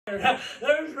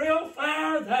There's real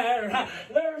fire there.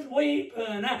 There's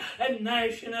weeping and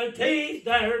gnashing of teeth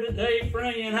there today,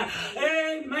 friend.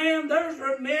 Amen. There's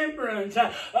remembrance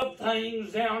of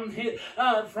things down here,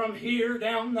 from here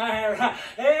down there.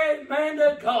 Amen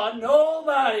to God.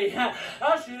 Nobody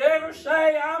I should ever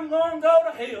say I'm going to go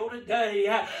to hell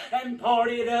today and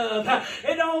party it up.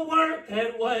 It don't work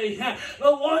that way.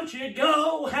 But once you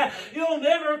go, you'll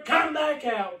never come back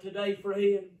out today,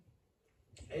 friend.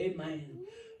 Amen.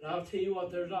 And I'll tell you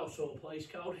what, there's also a place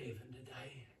called heaven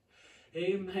today.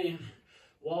 Amen.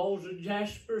 Walls of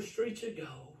jasper, streets of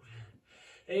gold.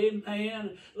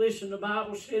 Amen. Listen, the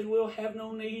Bible says we'll have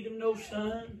no need of no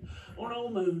sun or no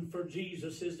moon, for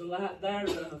Jesus is the light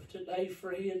thereof today,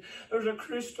 friend. There's a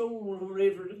crystal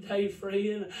river today,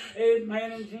 friend.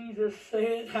 Amen. And Jesus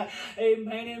said,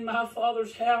 amen, in my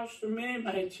Father's house are many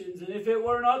mansions, and if it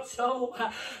were not so,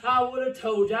 I would have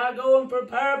told you, I go and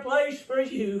prepare a place for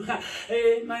you.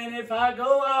 Amen. If I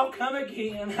go, I'll come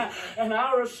again, and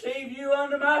I'll receive you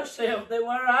unto myself, that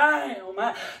where I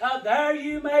am, there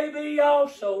you may be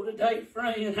also today,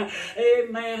 friend.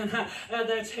 Amen.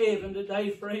 That's heaven today,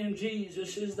 friend.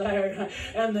 Jesus is there,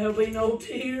 and there'll be no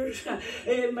tears.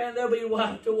 Amen. They'll be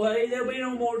wiped away. There'll be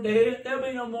no more death. There'll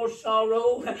be no more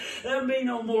sorrow. There'll be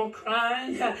no more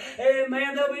crying.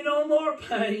 Amen. There'll be no more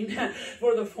pain,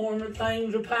 for the former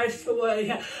things are passed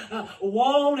away.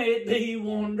 Won't it be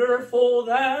wonderful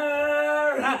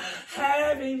there,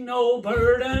 having no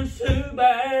burdens to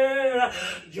bear,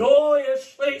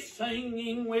 joyously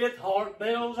singing with heart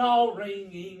bells all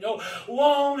ringing? Oh,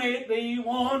 won't it be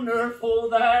wonderful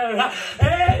there?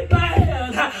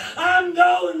 Amen. I'm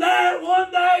going there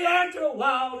one day after a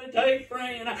while today,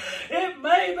 friend. It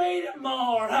may be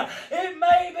tomorrow. It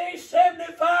may be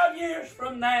 75 years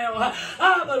from now.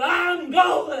 But I'm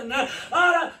going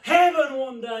to heaven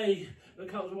one day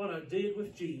because of what I did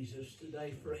with Jesus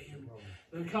today, friend.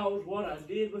 Because what I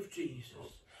did with Jesus.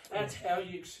 That's how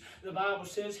the Bible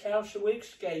says, how shall we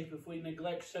escape if we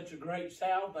neglect such a great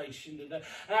salvation today?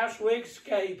 How shall we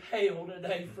escape hell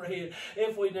today, friend?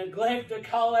 If we neglect to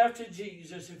call after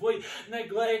Jesus, if we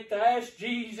neglect to ask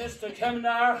Jesus to come into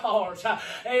our hearts.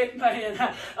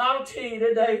 Amen. I'll tell you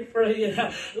today,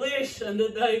 friend. Listen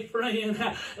today, friend.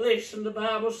 Listen, the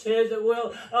Bible says that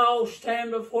we'll all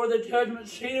stand before the judgment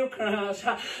seat of Christ.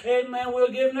 Amen.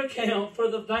 We'll give an account for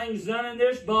the things done in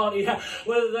this body,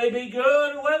 whether they be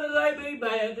good or whether they be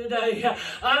bad today.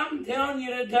 I'm telling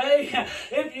you today,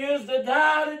 if you was to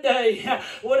die today,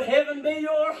 would heaven be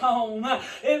your home?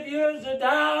 If you was to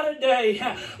die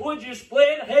today, would you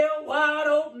split hell wide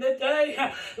open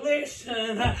today?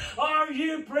 Listen, are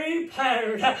you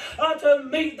prepared to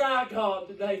meet thy God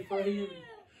today, friend?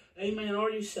 Amen. Are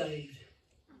you saved?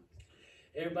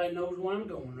 Everybody knows where I'm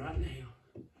going right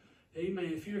now. Amen.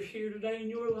 If you're here today and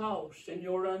you're lost and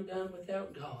you're undone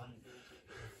without God,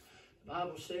 the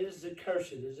Bible says that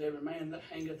cursed is every man that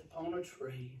hangeth upon a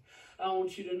tree. I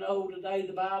want you to know today,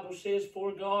 the Bible says,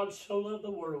 for God so loved the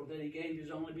world that he gave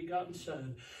his only begotten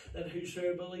Son, that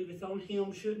whosoever believeth on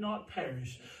him should not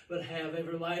perish, but have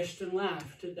everlasting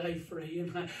life today,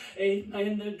 friend.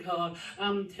 Amen to God.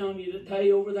 I'm telling you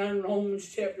today, over there in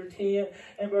Romans chapter 10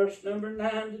 and verse number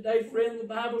 9 today, friend, the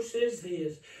Bible says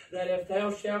this, that if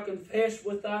thou shalt confess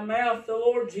with thy mouth the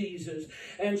Lord Jesus,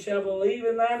 and shalt believe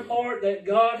in thine heart that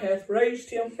God hath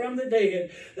raised him from the dead,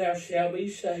 thou shalt be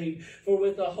saved. For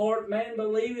with the heart man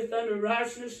believeth unto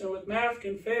righteousness, and with mouth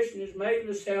confession is made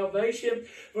unto salvation.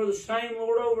 For the same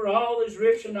Lord over all is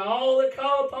rich unto all that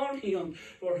call upon him.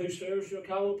 For whosoever shall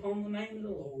call upon the name of the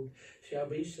Lord shall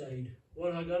be saved.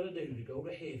 What I got to do to go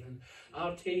to heaven?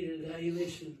 I'll tell you today,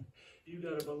 listen, you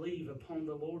got to believe upon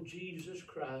the Lord Jesus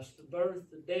Christ, the birth,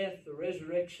 the death, the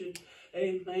resurrection,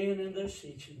 amen, and the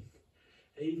ascension.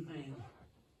 Amen.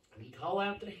 And call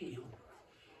out to him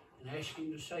and ask him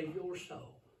to save your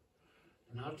soul.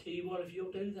 And I'll tell you what, if you'll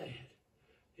do that,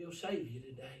 he'll save you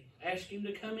today. Ask him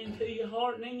to come into your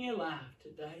heart and in your life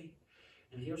today.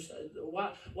 And he'll say,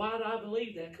 why do I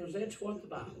believe that? Because that's what the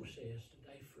Bible says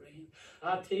today, friend.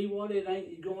 I'll tell you what, it ain't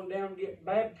you going down and get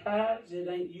baptized. It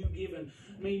ain't you giving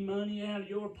me money out of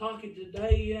your pocket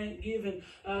today. It ain't giving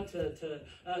to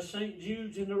St.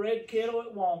 Jude's and the Red Kettle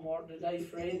at Walmart today,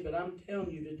 friend. But I'm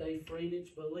telling you today, friend, it's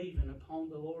believing upon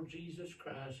the Lord Jesus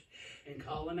Christ and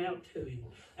calling out to him.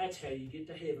 That's how you get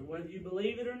to heaven, whether you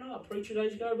believe it or not. Preacher,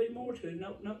 there's got to be more to it.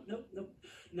 Nope.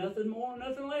 Nothing more,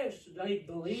 nothing less. Today,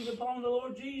 believe upon the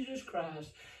Lord Jesus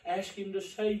Christ. Ask him to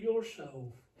save your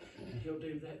soul. And he'll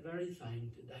do that very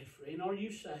thing today, friend. Are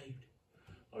you saved?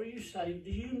 Are you saved?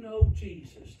 Do you know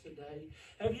Jesus today?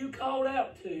 Have you called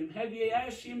out to him? Have you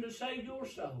asked him to save your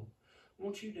soul?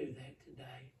 Won't you do that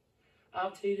today?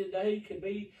 I'll tell you, today could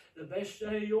be the best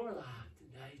day of your life.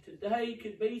 Today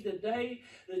could be the day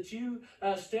that you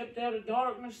stepped out of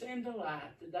darkness into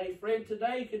light. Today, friend,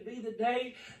 today could be the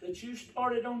day that you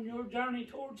started on your journey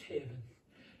towards heaven.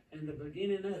 And the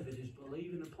beginning of it is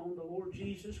believing upon the Lord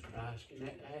Jesus Christ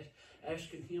and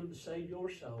asking Him to save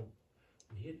your soul.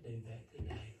 And He'd do that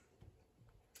today.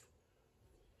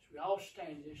 So we all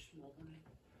stand this morning.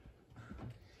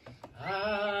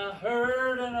 I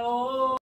heard an old